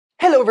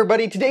Hello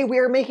everybody, today we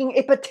are making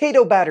a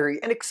potato battery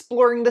and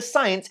exploring the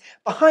science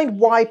behind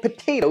why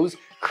potatoes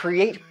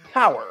create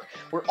power.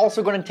 We're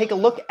also going to take a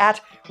look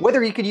at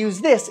whether you could use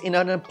this in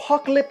an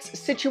apocalypse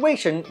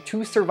situation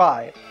to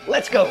survive.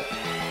 Let's go!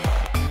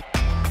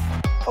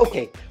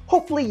 Okay,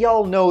 hopefully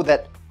y'all know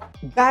that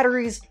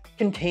batteries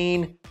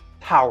contain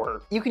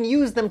power. You can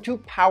use them to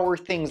power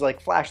things like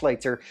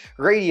flashlights or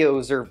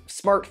radios or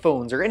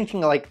smartphones or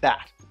anything like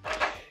that.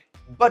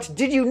 But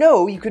did you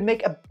know you could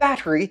make a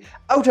battery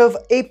out of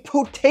a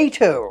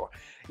potato?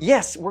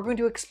 Yes, we're going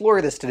to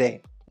explore this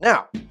today.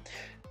 Now,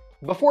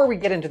 before we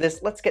get into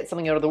this, let's get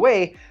something out of the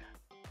way.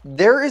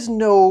 There is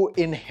no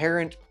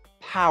inherent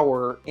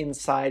power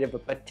inside of a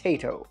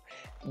potato.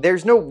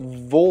 There's no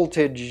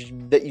voltage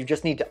that you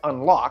just need to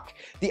unlock.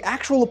 The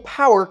actual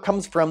power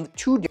comes from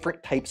two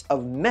different types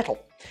of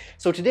metal.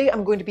 So today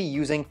I'm going to be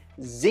using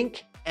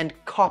zinc and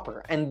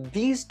copper, and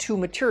these two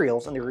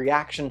materials and the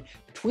reaction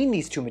between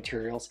these two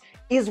materials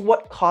is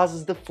what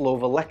causes the flow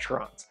of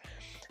electrons.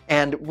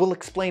 And we'll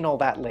explain all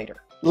that later.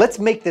 Let's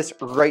make this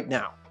right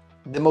now.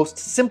 The most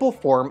simple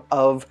form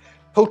of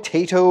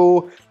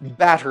potato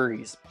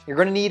batteries. You're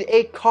going to need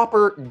a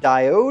copper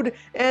diode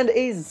and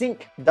a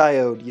zinc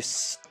diode. You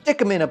stick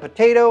them in a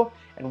potato,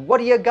 and what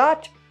do you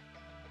got?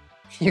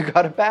 You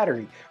got a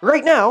battery.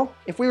 Right now,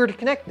 if we were to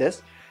connect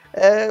this,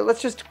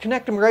 let's just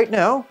connect them right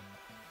now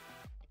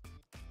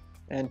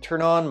and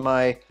turn on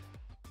my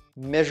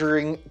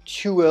measuring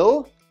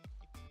tool.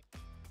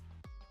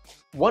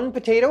 One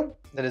potato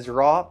that is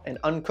raw and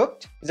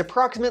uncooked is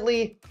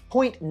approximately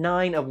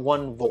 0.9 of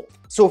 1 volt.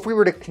 So if we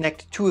were to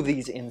connect two of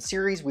these in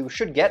series, we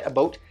should get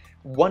about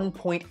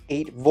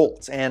 1.8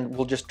 volts, and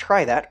we'll just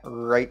try that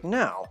right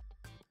now.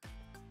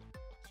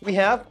 We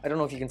have, I don't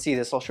know if you can see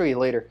this, I'll show you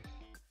later,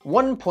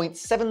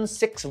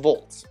 1.76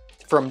 volts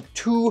from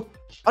two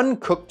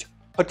uncooked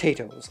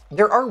potatoes.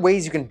 There are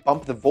ways you can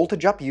bump the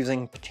voltage up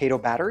using potato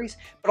batteries,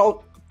 but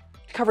I'll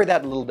cover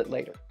that a little bit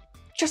later.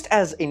 Just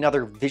as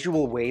another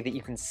visual way that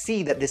you can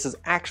see that this is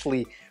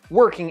actually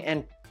working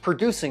and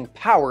producing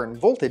power and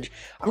voltage,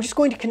 I'm just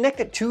going to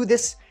connect it to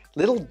this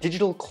little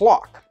digital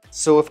clock.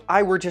 So if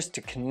I were just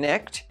to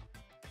connect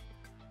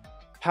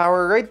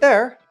power right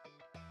there,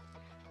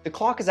 the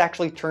clock is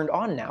actually turned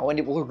on now, and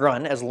it will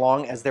run as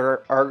long as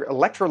there are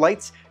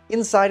electrolytes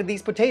inside of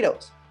these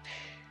potatoes.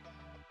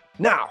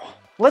 Now,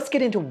 let's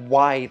get into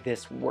why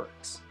this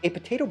works. A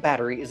potato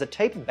battery is a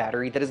type of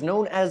battery that is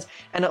known as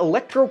an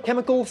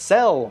electrochemical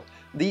cell.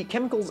 The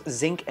chemicals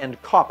zinc and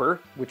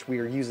copper, which we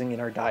are using in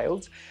our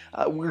diodes,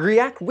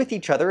 react with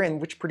each other, and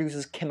which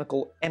produces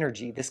chemical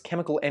energy. This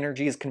chemical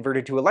energy is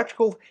converted to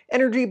electrical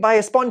energy by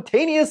a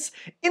spontaneous,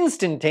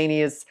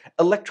 instantaneous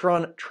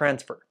electron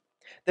transfer.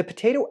 The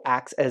potato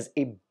acts as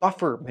a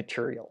buffer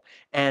material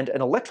and an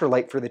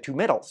electrolyte for the two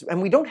metals.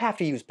 And we don't have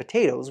to use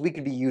potatoes. We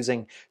could be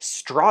using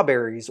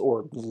strawberries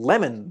or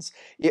lemons.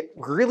 It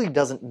really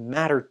doesn't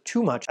matter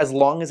too much as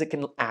long as it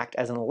can act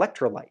as an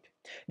electrolyte.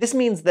 This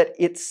means that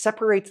it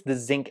separates the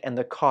zinc and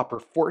the copper,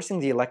 forcing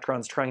the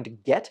electrons trying to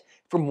get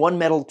from one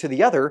metal to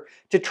the other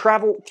to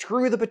travel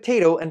through the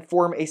potato and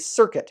form a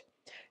circuit.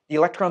 The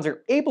electrons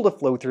are able to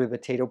flow through the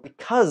potato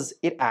because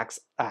it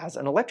acts as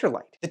an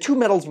electrolyte. The two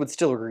metals would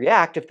still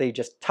react if they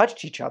just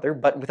touched each other,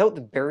 but without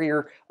the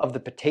barrier of the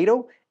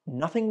potato,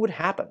 nothing would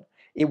happen.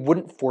 It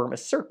wouldn't form a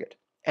circuit.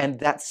 And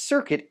that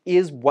circuit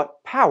is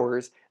what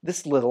powers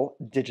this little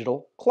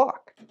digital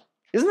clock.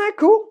 Isn't that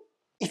cool?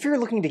 If you're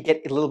looking to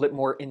get a little bit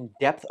more in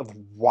depth of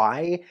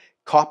why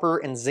copper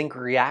and zinc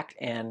react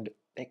and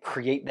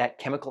create that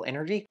chemical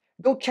energy,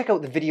 go check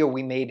out the video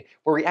we made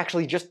where we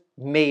actually just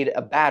made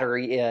a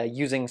battery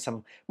using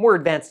some more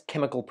advanced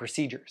chemical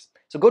procedures.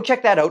 So go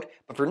check that out,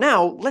 but for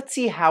now, let's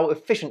see how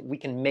efficient we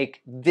can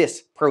make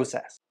this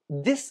process.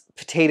 This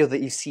potato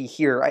that you see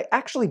here, I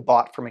actually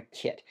bought from a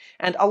kit,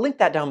 and I'll link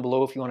that down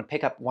below if you want to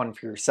pick up one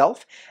for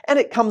yourself, and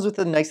it comes with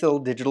a nice little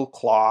digital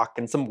clock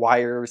and some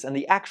wires and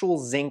the actual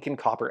zinc and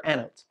copper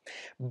anodes.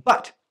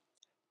 But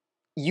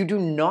you do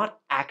not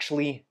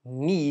actually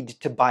need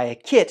to buy a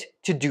kit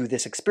to do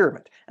this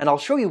experiment. And I'll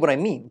show you what I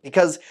mean,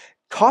 because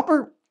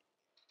copper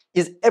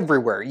is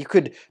everywhere. You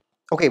could,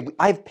 okay,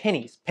 I have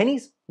pennies.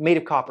 Pennies made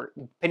of copper.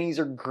 Pennies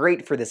are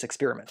great for this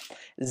experiment.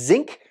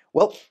 Zinc,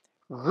 well,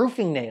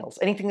 roofing nails,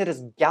 anything that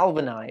is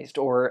galvanized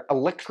or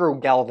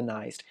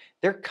electro-galvanized,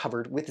 they're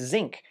covered with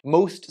zinc.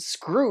 Most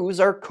screws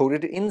are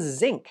coated in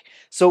zinc.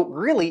 So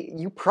really,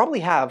 you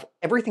probably have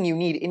everything you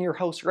need in your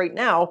house right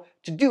now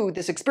to do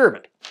this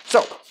experiment.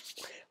 So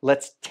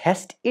let's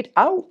test it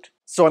out.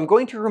 So I'm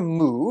going to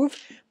remove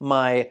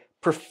my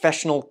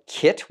professional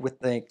kit with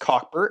the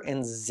copper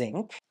and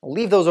zinc. I'll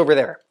leave those over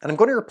there. And I'm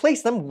going to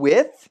replace them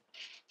with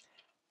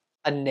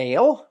a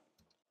nail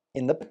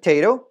in the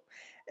potato.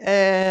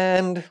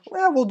 And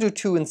well, we'll do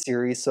two in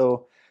series.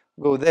 So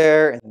go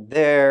there and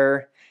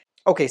there.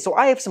 Okay, so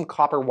I have some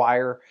copper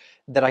wire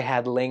that I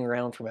had laying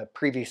around from a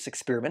previous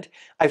experiment.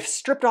 I've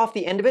stripped off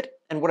the end of it.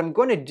 And what I'm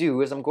going to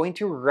do is I'm going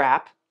to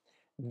wrap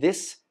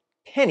this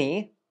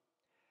penny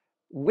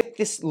with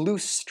this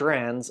loose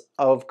strands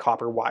of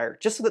copper wire,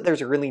 just so that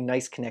there's a really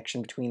nice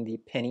connection between the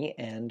penny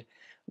and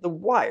the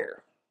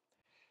wire.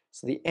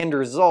 So the end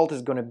result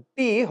is going to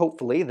be,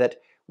 hopefully,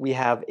 that we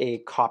have a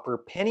copper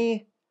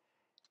penny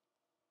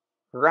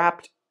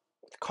wrapped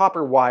with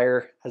copper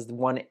wire as the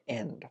one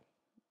end.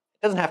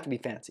 It doesn't have to be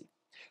fancy.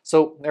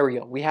 So there we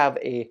go. We have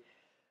a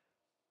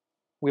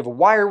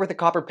wire with a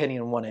copper penny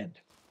on one end.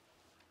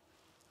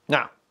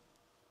 Now,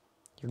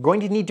 you're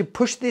going to need to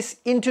push this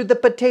into the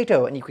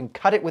potato, and you can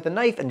cut it with a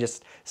knife and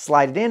just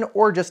slide it in,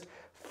 or just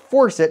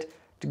force it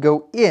to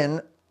go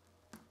in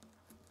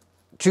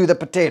to the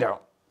potato.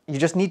 You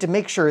just need to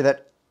make sure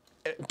that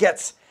it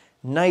gets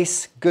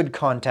nice, good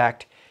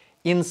contact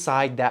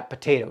inside that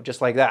potato,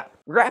 just like that.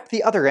 Wrap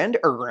the other end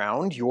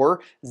around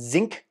your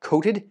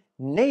zinc-coated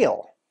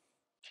nail.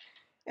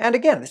 And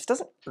again, this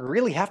doesn't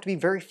really have to be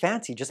very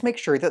fancy. Just make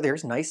sure that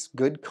there's nice,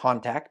 good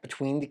contact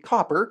between the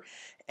copper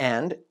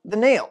and the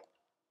nail.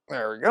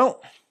 There we go.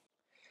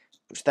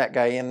 Push that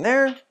guy in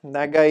there, and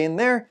that guy in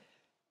there.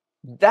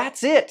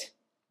 That's it.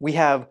 We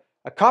have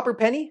a copper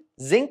penny,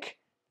 zinc,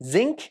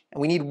 zinc,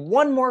 and we need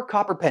one more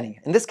copper penny.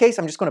 In this case,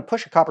 I'm just going to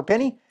push a copper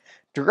penny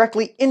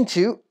directly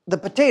into the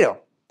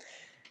potato.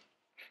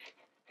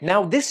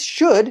 Now this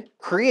should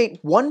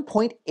create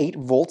 1.8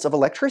 volts of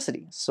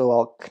electricity. So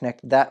I'll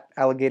connect that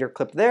alligator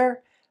clip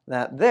there,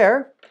 that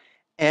there,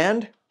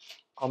 and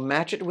I'll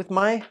match it with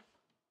my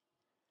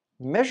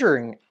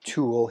measuring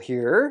tool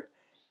here.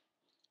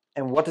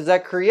 And what does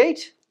that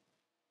create?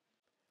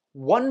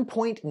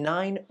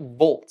 1.9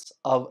 volts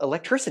of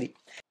electricity.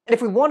 And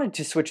if we wanted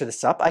to switch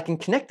this up, I can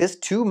connect this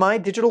to my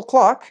digital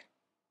clock,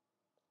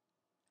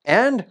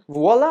 and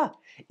voila,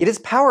 it is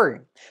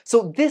powering.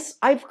 So this,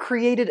 I've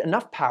created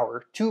enough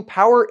power to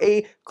power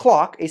a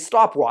clock, a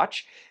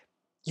stopwatch,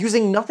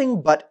 using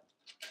nothing but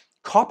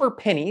copper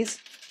pennies,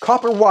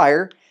 copper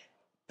wire,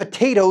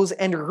 potatoes,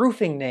 and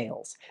roofing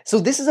nails. So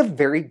this is a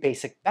very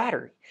basic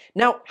battery.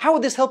 Now, how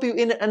would this help you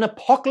in an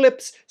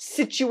apocalypse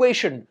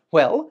situation?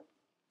 Well,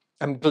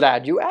 I'm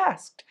glad you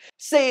asked.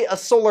 Say a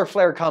solar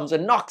flare comes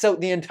and knocks out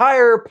the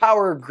entire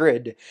power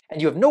grid,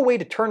 and you have no way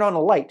to turn on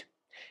a light.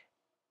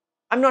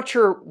 I'm not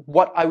sure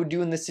what I would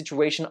do in this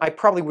situation. I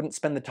probably wouldn't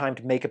spend the time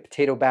to make a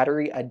potato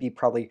battery. I'd be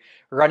probably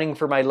running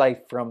for my life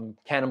from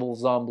cannibal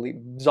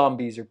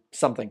zombies or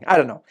something. I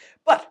don't know.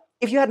 But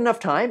if you had enough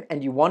time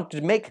and you wanted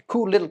to make a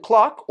cool little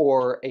clock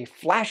or a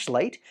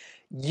flashlight,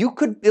 you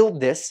could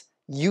build this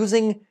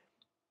using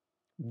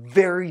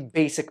very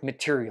basic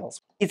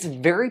materials. It's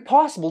very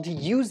possible to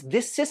use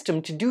this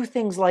system to do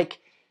things like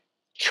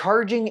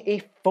charging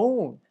a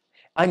phone.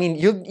 I mean,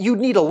 you'd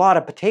need a lot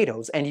of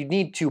potatoes, and you'd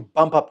need to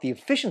bump up the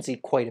efficiency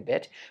quite a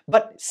bit,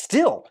 but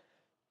still,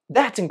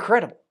 that's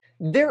incredible.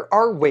 There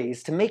are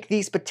ways to make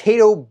these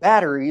potato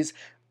batteries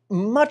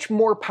much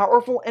more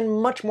powerful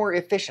and much more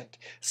efficient.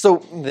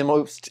 So the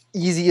most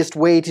easiest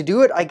way to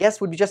do it, I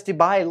guess, would be just to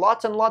buy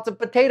lots and lots of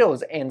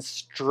potatoes and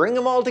string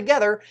them all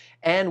together,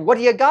 and what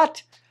do you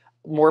got?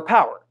 More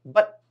power.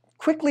 But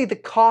quickly the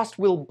cost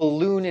will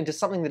balloon into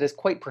something that is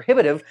quite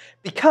prohibitive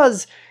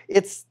because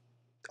it's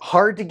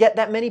hard to get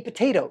that many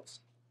potatoes.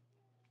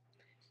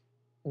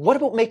 What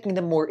about making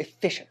them more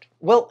efficient?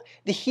 Well,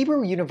 the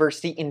Hebrew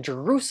University in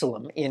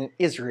Jerusalem in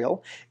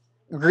Israel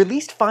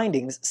released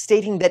findings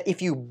stating that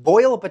if you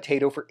boil a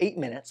potato for 8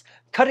 minutes,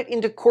 cut it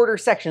into quarter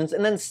sections,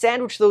 and then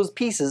sandwich those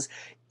pieces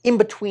in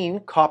between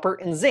copper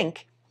and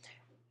zinc,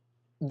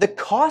 the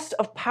cost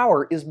of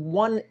power is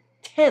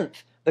 1/10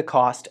 the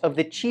cost of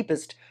the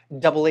cheapest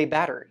AA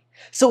battery.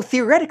 So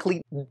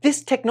theoretically,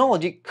 this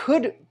technology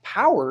could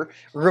power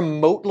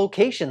remote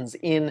locations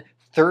in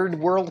third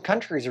world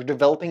countries or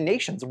developing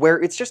nations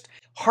where it's just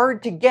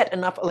hard to get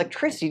enough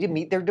electricity to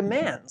meet their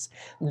demands.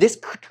 This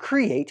could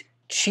create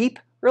cheap,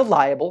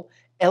 reliable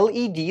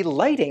LED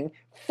lighting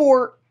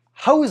for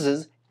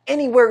houses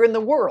anywhere in the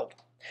world.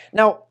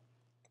 Now,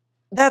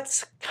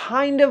 that's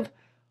kind of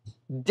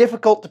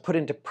difficult to put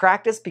into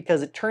practice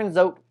because it turns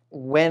out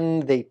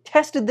when they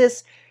tested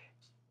this,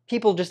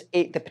 people just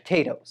ate the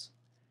potatoes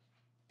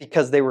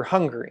because they were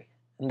hungry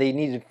and they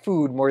needed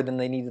food more than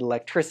they needed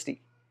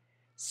electricity.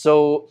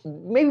 So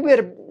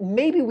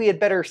maybe we had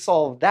better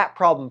solve that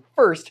problem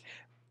first,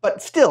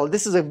 but still,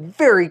 this is a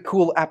very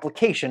cool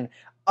application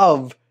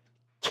of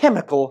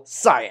chemical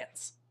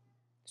science.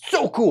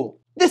 So cool!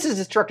 This is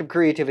Destructive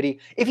Creativity.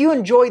 If you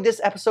enjoyed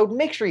this episode,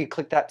 make sure you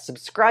click that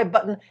subscribe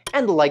button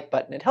and the like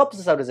button. It helps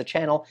us out as a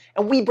channel,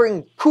 and we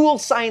bring cool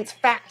science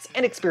facts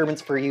and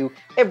experiments for you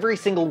every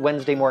single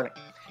Wednesday morning.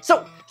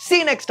 So, see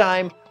you next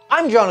time.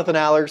 I'm Jonathan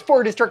Allers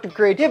for Destructive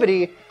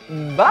Creativity.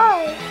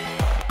 Bye!